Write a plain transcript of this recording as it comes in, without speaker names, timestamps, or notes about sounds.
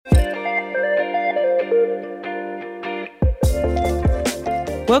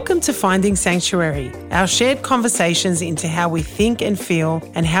Welcome to Finding Sanctuary, our shared conversations into how we think and feel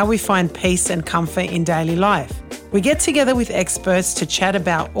and how we find peace and comfort in daily life. We get together with experts to chat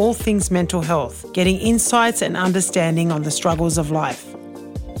about all things mental health, getting insights and understanding on the struggles of life.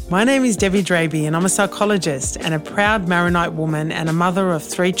 My name is Debbie Draby and I'm a psychologist and a proud Maronite woman and a mother of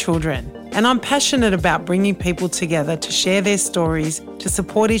 3 children. And I'm passionate about bringing people together to share their stories, to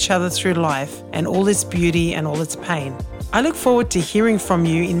support each other through life and all its beauty and all its pain. I look forward to hearing from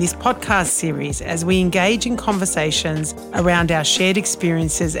you in this podcast series as we engage in conversations around our shared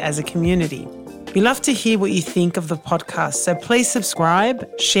experiences as a community. We love to hear what you think of the podcast, so please subscribe,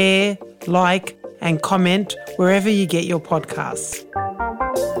 share, like, and comment wherever you get your podcasts.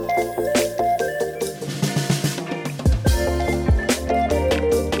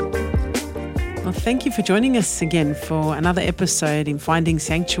 Well, thank you for joining us again for another episode in Finding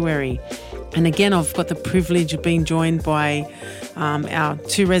Sanctuary. And again, I've got the privilege of being joined by our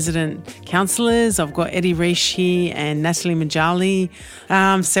 2 resident counsellors. I've got Eddie Reish here and Natalie Majali.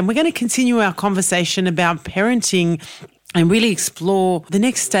 So we're going to continue our conversation about parenting and really explore the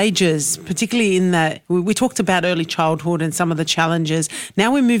next stages, particularly in that we talked about early childhood and some of the challenges.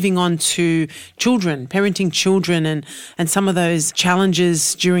 Now we're moving on to children, parenting children and some of those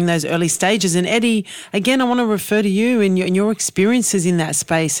challenges during those early stages. And Eddie, again, I want to refer to you and your experiences in that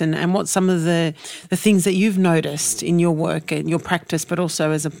space and what some of the things that you've noticed in your work and your practice, but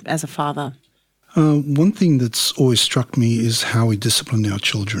also as a father. One thing that's always struck me is how we discipline our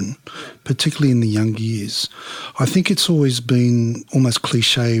children, particularly in the young years. I think it's always been almost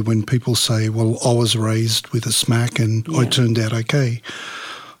cliche when people say, well, I was raised with a smack and I turned out okay.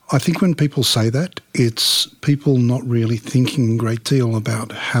 I think when people say that, it's people not really thinking a great deal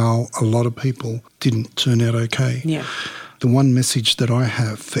about how a lot of people didn't turn out okay. Yeah. The one message that I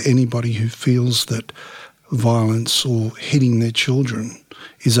have for anybody who feels that violence or hitting their children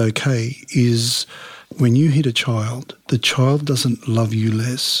is okay is when you hit a child, the child doesn't love you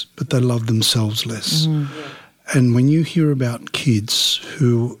less, but they love themselves less. Mm. And when you hear about kids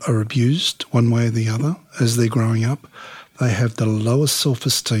who are abused one way or the other as they're growing up, they have the lowest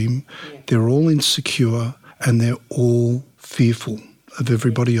self-esteem, they're all insecure, and they're all fearful of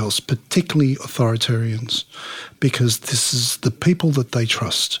everybody else, particularly authoritarians, because this is the people that they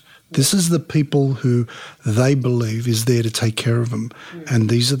trust. This is the people who they believe is there to take care of them, and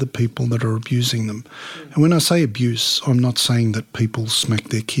these are the people that are abusing them. And when I say abuse, I'm not saying that people smack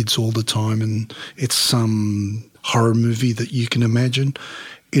their kids all the time and it's some horror movie that you can imagine.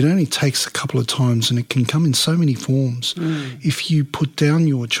 It only takes a couple of times and it can come in so many forms. If you put down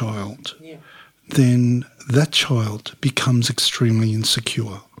your child, then that child becomes extremely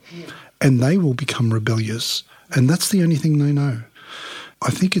insecure and they will become rebellious, and that's the only thing they know. I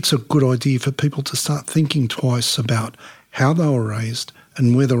think it's a good idea for people to start thinking twice about how they were raised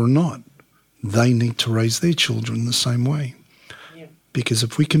and whether or not they need to raise their children the same way. Yeah. Because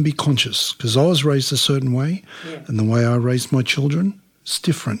if we can be conscious, because I was raised a certain way and the way I raised my children is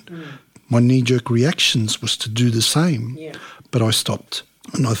different. My knee-jerk reactions was to do the same, but I stopped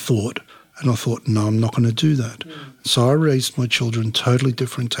and I thought, no, I'm not going to do that. So I raised my children totally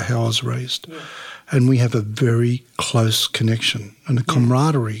different to how I was raised. And we have a very close connection and a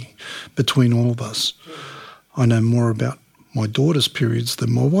camaraderie between all of us. I know more about my daughter's periods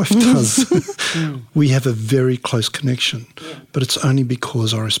than my wife does. We have a very close connection, but it's only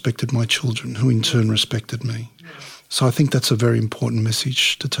because I respected my children, who in turn respected me. So I think that's a very important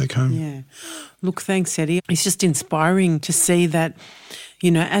message to take home. Yeah. Look, thanks, Eddie. It's just inspiring to see that,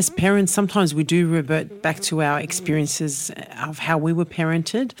 you know, as parents, sometimes we do revert back to our experiences of how we were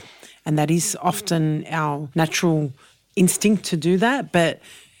parented. And that is often our natural instinct to do that. But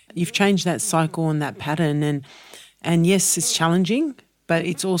you've changed that cycle and that pattern. And yes, it's challenging, but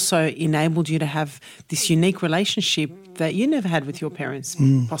it's also enabled you to have this unique relationship that you never had with your parents,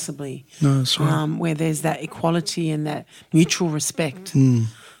 possibly. No, that's right. Where there's that equality and that mutual respect.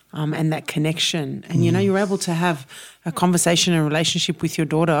 And that connection. And, you know, you're able to have a conversation and relationship with your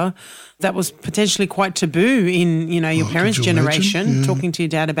daughter that was potentially quite taboo in, you know, your parents' generation, talking to your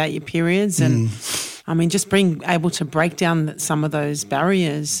dad about your periods. And, I mean, just being able to break down some of those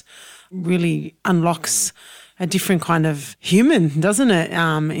barriers really unlocks a different kind of human, doesn't it?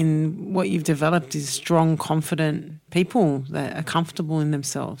 In what you've developed is strong, confident people that are comfortable in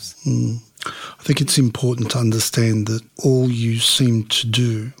themselves. I think it's important to understand that all you seem to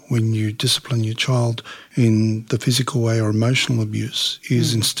do when you discipline your child in the physical way or emotional abuse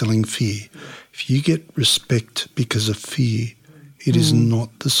is instilling fear. If you get respect because of fear, it is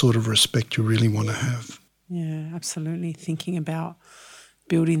not the sort of respect you really want to have. Yeah, absolutely. Thinking about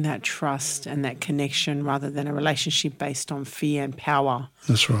building that trust and that connection rather than a relationship based on fear and power.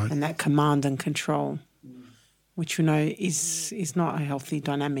 That's right. And that command and control, which we know is not a healthy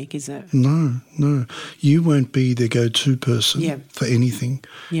dynamic, is it? No. You won't be their go-to person for anything.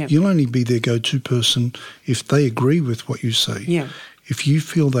 Yeah. You'll only be their go-to person if they agree with what you say. Yeah. If you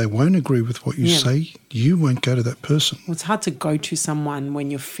feel they won't agree with what you say, you won't go to that person. Well, it's hard to go to someone when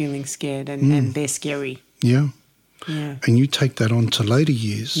you're feeling scared and they're scary. Yeah. Yeah. And you take that on to later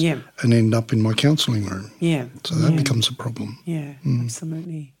years and end up in my counselling room. Yeah. So that becomes a problem. Yeah,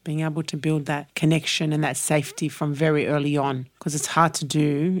 absolutely. Being able to build that connection and that safety from very early on, because it's hard to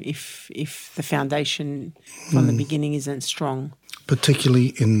do if the foundation from the beginning isn't strong.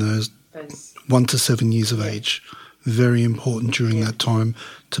 Particularly in those 1 to 7 years of age. Very important during that time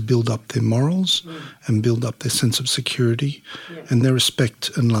to build up their morals and build up their sense of security and their respect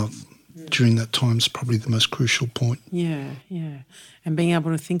and love. During that time is probably the most crucial point. Yeah. And being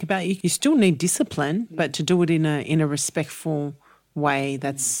able to think about it. You still need discipline, but to do it in a respectful way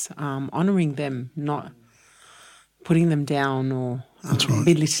that's honouring them, not putting them down or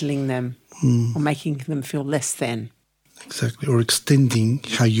belittling them or making them feel less than. Exactly, or extending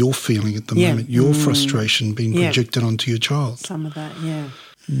how you're feeling at the moment, your frustration being projected onto your child. Some of that,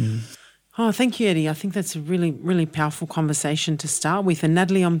 Oh, thank you, Eddie. I think that's a really, really powerful conversation to start with. And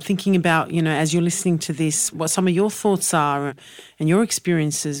Natalie, I'm thinking about, as you're listening to this, what some of your thoughts are and your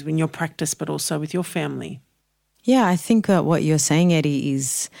experiences in your practice, but also with your family. Yeah, I think what you're saying, Eddie,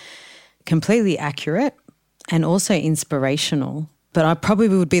 is completely accurate and also inspirational. But I probably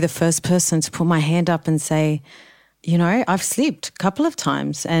would be the first person to put my hand up and say, I've slipped a couple of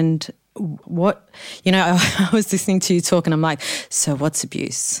times and I was listening to you talk and I'm like, so what's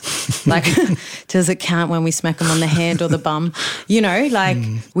abuse? Like, does it count when we smack them on the hand or the bum?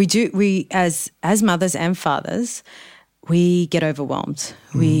 We as mothers and fathers, we get overwhelmed,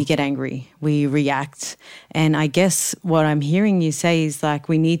 we get angry, we react. And I guess what I'm hearing you say is like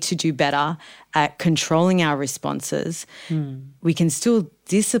we need to do better at controlling our responses. We can still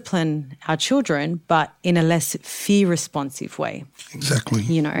discipline our children, but in a less fear-responsive way. Exactly.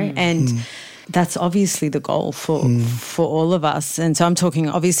 And that's obviously the goal for all of us. And so I'm talking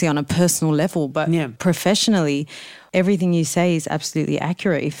obviously on a personal level, but professionally, everything you say is absolutely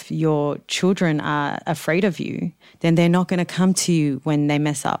accurate. If your children are afraid of you, then they're not going to come to you when they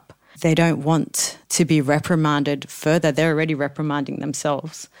mess up. They don't want to be reprimanded further. They're already reprimanding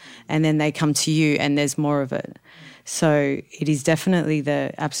themselves. And then they come to you and there's more of it. So it is definitely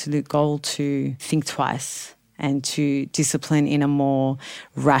the absolute goal to think twice and to discipline in a more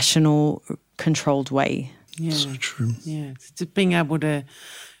rational, controlled way. Yeah. So true. Yeah, it's just being able to,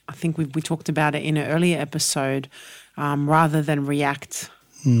 I think we talked about it in an earlier episode, rather than react,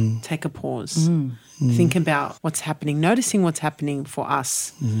 take a pause, think about what's happening, noticing what's happening for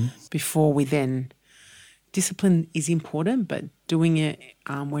us before we then, discipline is important, but doing it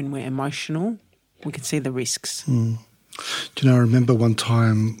when we're emotional, we can see the risks. Do I remember one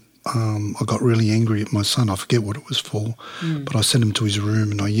time I got really angry at my son. I forget what it was for, but I sent him to his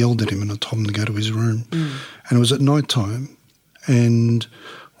room and I yelled at him and I told him to go to his room. And it was at night time, and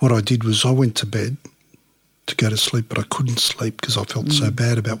what I did was I went to bed to go to sleep, but I couldn't sleep because I felt so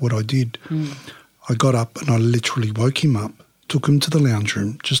bad about what I did. I got up and I literally woke him up, took him to the lounge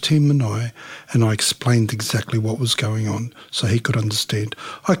room, just him and I explained exactly what was going on so he could understand.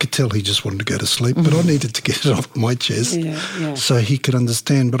 I could tell he just wanted to go to sleep, but I needed to get it off my chest so he could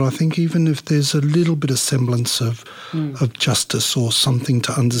understand. But I think even if there's a little bit of semblance of justice or something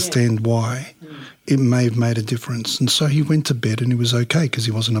to understand why, it may have made a difference. And so he went to bed and he was okay because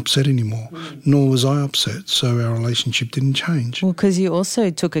he wasn't upset anymore, nor was I upset. So our relationship didn't change. Well, because you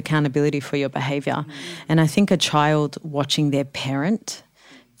also took accountability for your behaviour. And I think a child watching their parent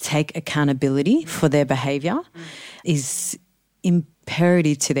take accountability for their behaviour is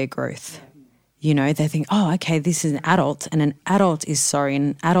imperative to their growth. They think, oh, okay, this is an adult and an adult is sorry and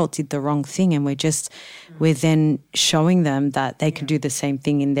an adult did the wrong thing, and we're then showing them that they can do the same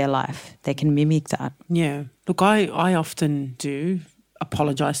thing in their life. They can mimic that. Yeah. Look, I often do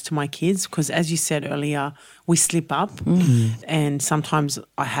apologise to my kids because, as you said earlier, we slip up and sometimes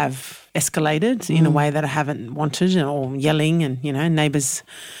I have escalated in a way that I haven't wanted, or yelling and, neighbours,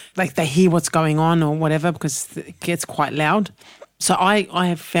 like they hear what's going on or whatever because it gets quite loud. So I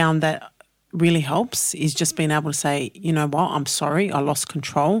have found that really helps is just being able to say, you know what, I'm sorry, I lost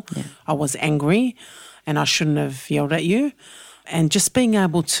control. Yeah. I was angry and I shouldn't have yelled at you. And just being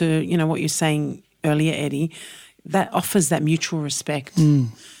able to, what you're saying earlier, Eddie, that offers that mutual respect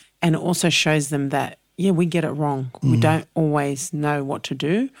and it also shows them that, we get it wrong. We don't always know what to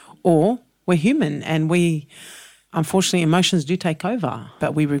do, or we're human and we unfortunately, emotions do take over,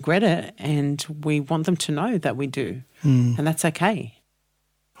 but we regret it and we want them to know that we do. And that's okay.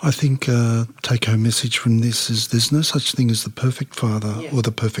 I think take-home message from this is there's no such thing as the perfect father or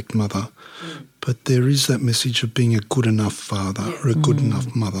the perfect mother, but there is that message of being a good enough father or a good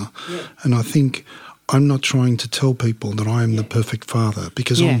enough mother. And I think I'm not trying to tell people that I am the perfect father,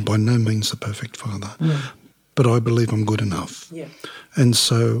 because I'm by no means the perfect father, but I believe I'm good enough. And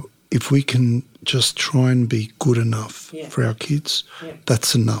so if we can just try and be good enough for our kids,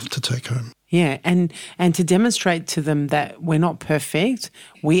 that's enough to take home. Yeah, and to demonstrate to them that we're not perfect,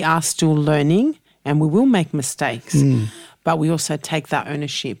 we are still learning and we will make mistakes, but we also take that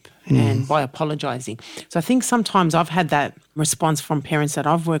ownership and by apologising. So I think sometimes I've had that response from parents that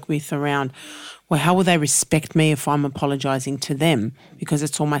I've worked with around, well, how will they respect me if I'm apologising to them? Because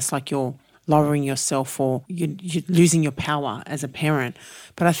it's almost like you're lowering yourself or you're losing your power as a parent.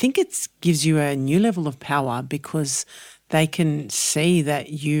 But I think it gives you a new level of power because they can see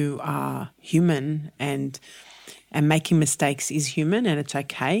that you are human and making mistakes is human and it's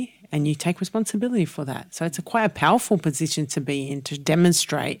okay, and you take responsibility for that. So it's quite a powerful position to be in, to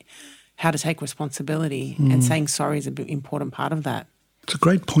demonstrate how to take responsibility, and saying sorry is an important part of that. It's a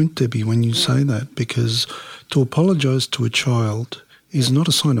great point, Debbie, when you say that, because to apologise to a child is not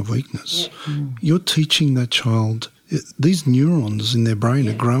a sign of weakness. You're teaching that child. These neurons in their brain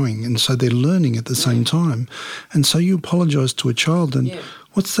are growing, and so they're learning at the same time. And so you apologise to a child, and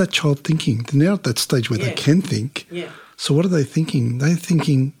what's that child thinking? They're now at that stage where they can think. So what are they thinking? They're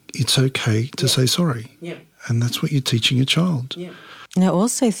thinking it's okay to say sorry. And that's what you're teaching a child. And they're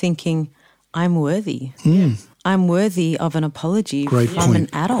also thinking, I'm worthy. I'm worthy of an apology from an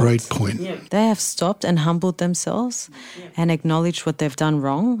adult. Great point. They have stopped and humbled themselves and acknowledged what they've done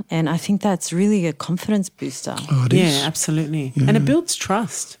wrong. And I think that's really a confidence booster. Oh, it is. Yeah, absolutely. And it builds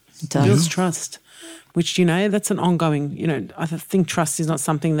trust. It does. It builds trust, which, that's an ongoing, I think trust is not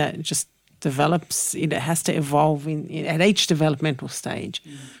something that just develops. It has to evolve at each developmental stage,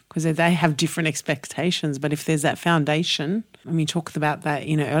 because they have different expectations. But if there's that foundation, we talked about that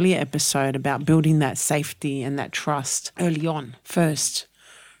in an earlier episode about building that safety and that trust early on first,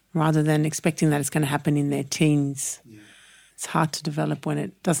 rather than expecting that it's going to happen in their teens. It's hard to develop when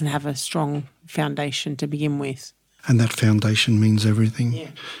it doesn't have a strong foundation to begin with. And that foundation means everything,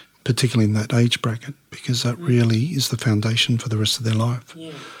 particularly in that age bracket, because that really is the foundation for the rest of their life.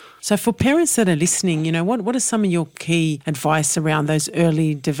 So for parents that are listening, what are some of your key advice around those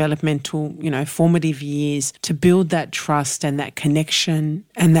early developmental, formative years to build that trust and that connection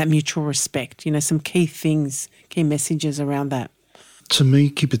and that mutual respect? Some key things, key messages around that. To me,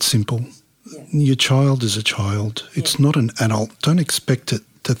 keep it simple. Your child is a child. It's not an adult. Don't expect it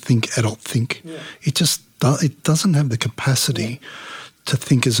to think adult think. It just it doesn't have the capacity to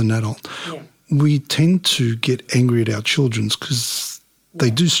think as an adult. We tend to get angry at our children because they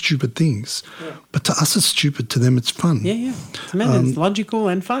do stupid things. But to us it's stupid, to them it's fun. To me it's logical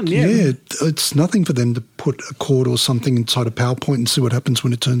and fun. It's nothing for them to put a cord or something inside a PowerPoint and see what happens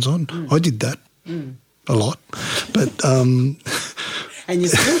when it turns on. I did that a lot. But and you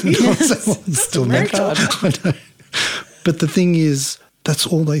still I know. But the thing is, that's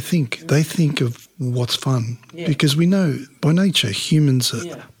all they think. They think of what's fun, because we know by nature humans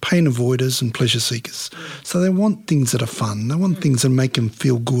are pain avoiders and pleasure seekers. So they want things that are fun. They want things that make them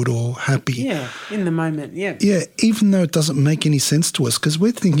feel good or happy. Yeah, in the moment, Yeah, even though it doesn't make any sense to us, because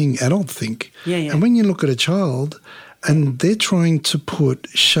we're thinking adult think. And when you look at a child and they're trying to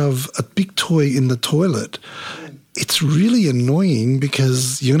shove a big toy in the toilet, it's really annoying,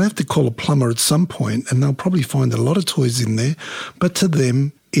 because you're going to have to call a plumber at some point and they'll probably find a lot of toys in there. But to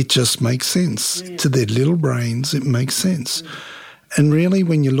them, it just makes sense. To their little brains, it makes sense. And really,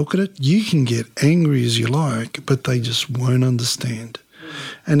 when you look at it, you can get angry as you like, but they just won't understand.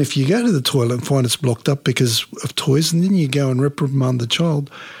 And if you go to the toilet and find it's blocked up because of toys, and then you go and reprimand the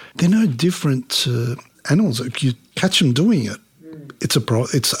child, they're no different to animals. If you catch them doing it,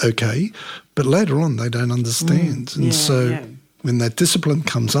 it's okay, but later on they don't understand. When that discipline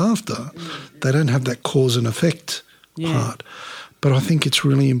comes after, they don't have that cause and effect part. But I think it's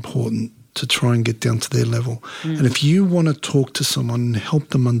really important to try and get down to their level. And if you want to talk to someone and help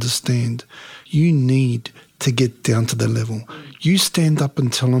them understand, you need to get down to their level. You stand up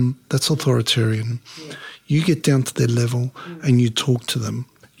and tell them that's authoritarian. You get down to their level and you talk to them.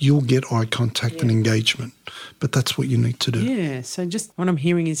 You'll get eye contact and engagement. But that's what you need to do. Yeah, so just what I'm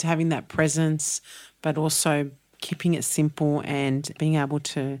hearing is having that presence, but also keeping it simple and being able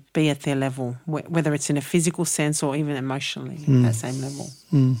to be at their level, whether it's in a physical sense or even emotionally at that same level.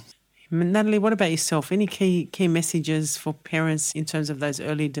 Natalie, what about yourself? Any key messages for parents in terms of those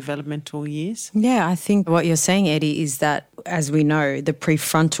early developmental years? Yeah, I think what you're saying, Eddie, is that, as we know, the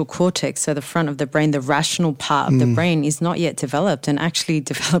prefrontal cortex, so the front of the brain, the rational part of the brain, is not yet developed and actually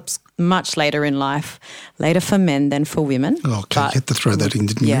develops much later in life, later for men than for women. Oh, okay, you had to throw that in,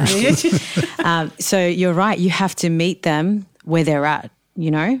 didn't you? Yeah. So you're right, you have to meet them where they're at, you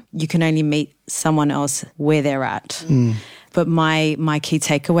know? You can only meet someone else where they're at. But my key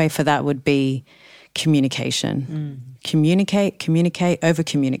takeaway for that would be communication. Communicate,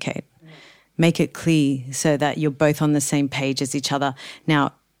 over-communicate. Make it clear so that you're both on the same page as each other.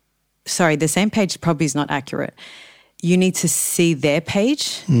 Now, sorry, the same page probably is not accurate. You need to see their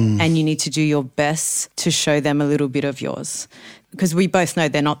page and you need to do your best to show them a little bit of yours, because we both know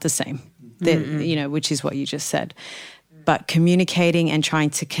they're not the same, you know, which is what you just said. But communicating and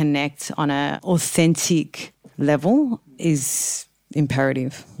trying to connect on an authentic level is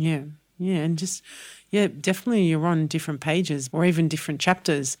imperative. Yeah, and just, definitely you're on different pages or even different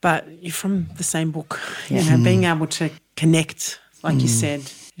chapters, but you're from the same book. You know, being able to connect, like you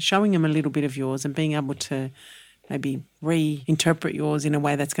said, showing them a little bit of yours and being able to maybe reinterpret yours in a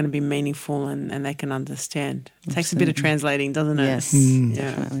way that's going to be meaningful and they can understand. It takes a bit of translating, doesn't it? Yes,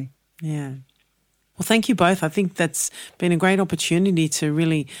 definitely. Yeah. Well, thank you both. I think that's been a great opportunity to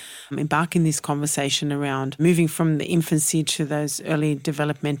really embark in this conversation around moving from the infancy to those early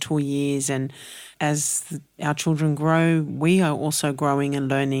developmental years. And as our children grow, we are also growing and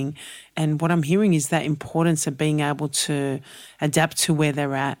learning. And what I'm hearing is that importance of being able to adapt to where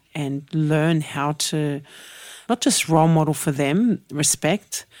they're at and learn how to not just role model for them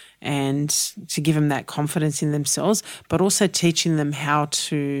respect and to give them that confidence in themselves, but also teaching them how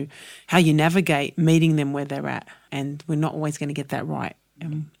you navigate meeting them where they're at. And we're not always going to get that right,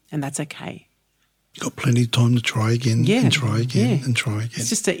 and that's okay. Got plenty of time to try again and try again and try again. It's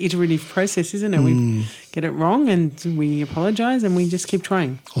just an iterative process, isn't it? We get it wrong and we apologise and we just keep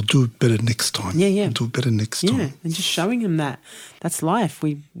trying. I'll do it better next time. Yeah. I'll do it better next time. Yeah, and just showing them that's life.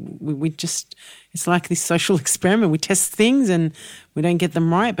 We just, it's like this social experiment. We test things and we don't get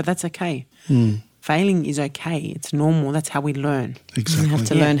them right, but that's okay. Failing is okay. It's normal. That's how we learn. Exactly. You have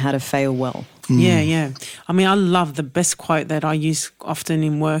to learn how to fail well. Yeah. I mean, I love the best quote that I use often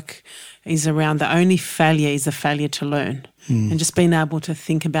in work is around the only failure is the failure to learn. And just being able to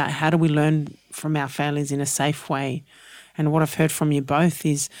think about how do we learn from our failures in a safe way. And what I've heard from you both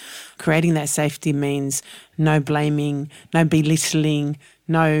is creating that safety means no blaming, no belittling,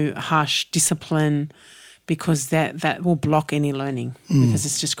 no harsh discipline, because that will block any learning because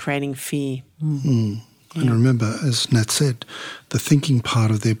it's just creating fear. And remember, as Nat said, the thinking part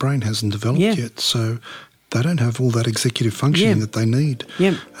of their brain hasn't developed yet, so they don't have all that executive functioning that they need.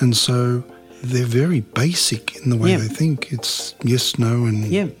 And so they're very basic in the way they think. It's yes, no,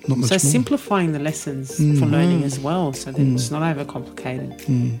 and not much more. So simplifying the lessons for learning as well so that it's not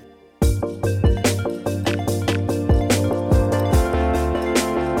overcomplicated.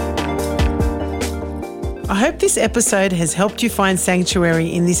 I hope this episode has helped you find sanctuary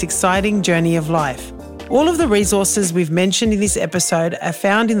in this exciting journey of life. All of the resources we've mentioned in this episode are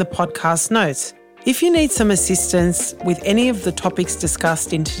found in the podcast notes. If you need some assistance with any of the topics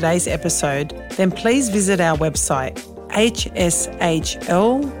discussed in today's episode, then please visit our website, hshl.org.au.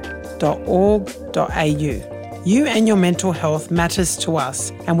 You and your mental health matters to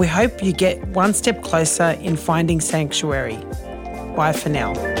us, and we hope you get one step closer in finding sanctuary. Bye for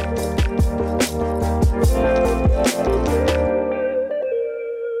now.